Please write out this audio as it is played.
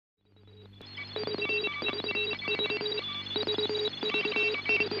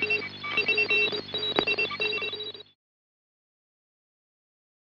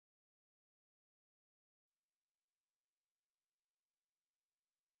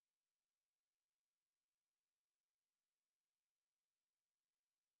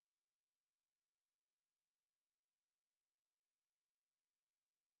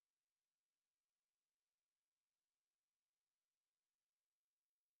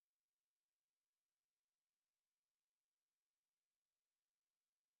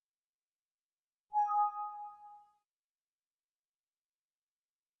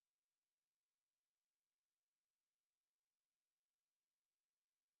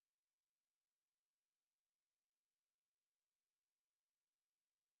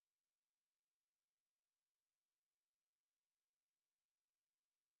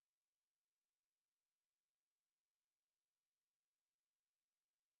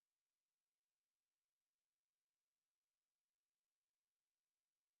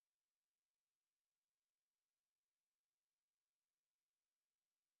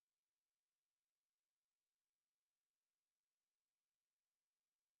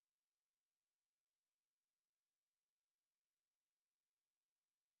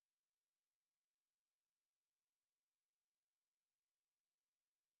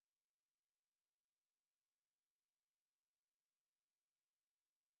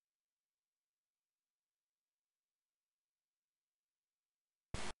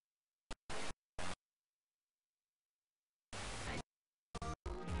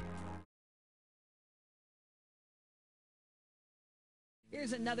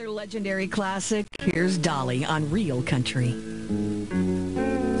Here's another legendary classic. Here's Dolly on Real Country.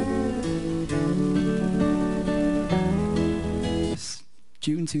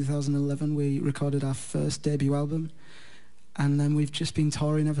 June 2011, we recorded our first debut album, and then we've just been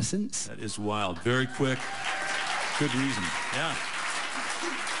touring ever since. That is wild. Very quick. Good reason. Yeah.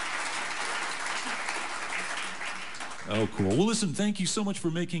 Oh, cool. Well, listen, thank you so much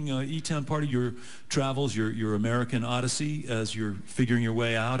for making E-Town part of your travels, your American Odyssey as you're figuring your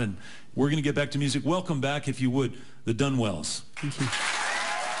way out. And we're going to get back to music. Welcome back, if you would, the Dunwells. Thank you.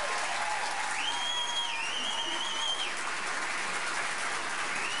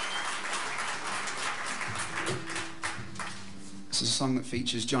 This is a song that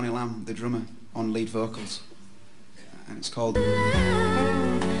features Johnny Lamb, the drummer, on lead vocals. And it's called...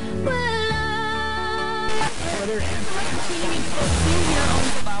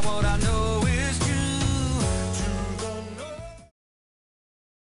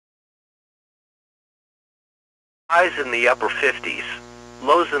 Highs in the upper 50s,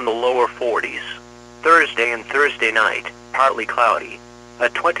 lows in the lower 40s. Thursday and Thursday night, partly cloudy. A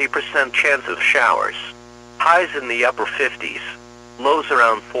 20% chance of showers. Highs in the upper 50s, lows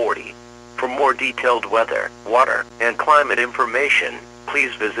around 40. For more detailed weather, water, and climate information,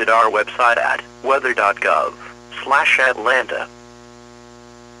 please visit our website at weather.gov/Atlanta.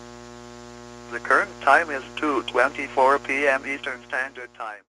 The current time is 2:24 p.m. Eastern Standard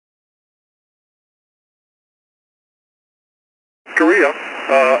Time. Korea,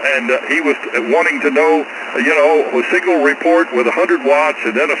 and he was wanting to know, a signal report with 100 watts,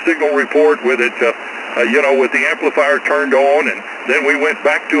 and then a signal report with it, with the amplifier turned on, and then we went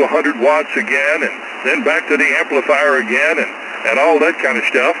back to 100 watts again, and then back to the amplifier again, and all that kind of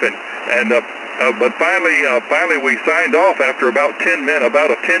stuff, but finally we signed off after about a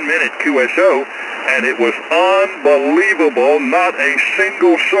 10-minute QSO, and it was unbelievable. Not a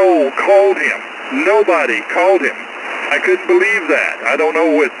single soul called him. Nobody called him. I couldn't believe that. I don't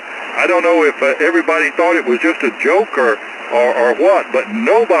know if everybody thought it was just a joke or what, but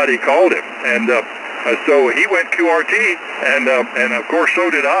nobody called him. And so he went QRT, and of course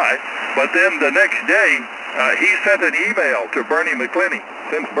so did I. But then the next day, he sent an email to Bernie McClinney,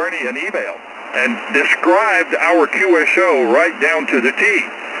 sent Bernie an email, and described our QSO right down to the T,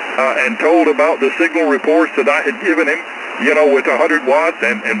 and told about the signal reports that I had given him, with 100 watts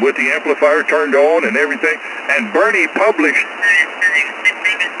and with the amplifier turned on and everything. And Bernie published...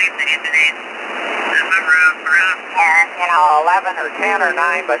 11 or 10 or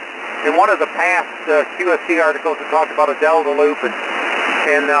 9, but in one of the past QSC articles it talked about a delta loop, and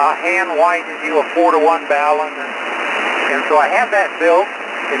hand widened you a 4-to-1 balun, and so I have that built,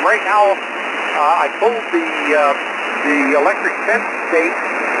 and right now I pulled the electric fence stake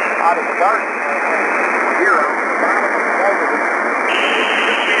out of the garden here on the bottom of the delta loop.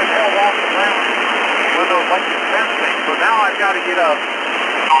 It's being held off the ground with those electric fence stakes, so now I've got to get a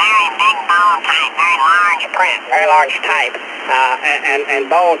very large type, and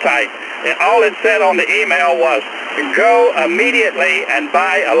ball type. And all it said on the email was, go immediately and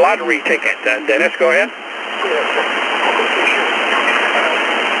buy a lottery ticket. Dennis, go ahead.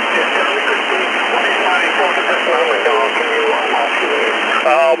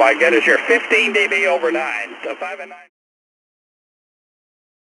 Oh my goodness, you're 15 dB over 9. So 5 and 9.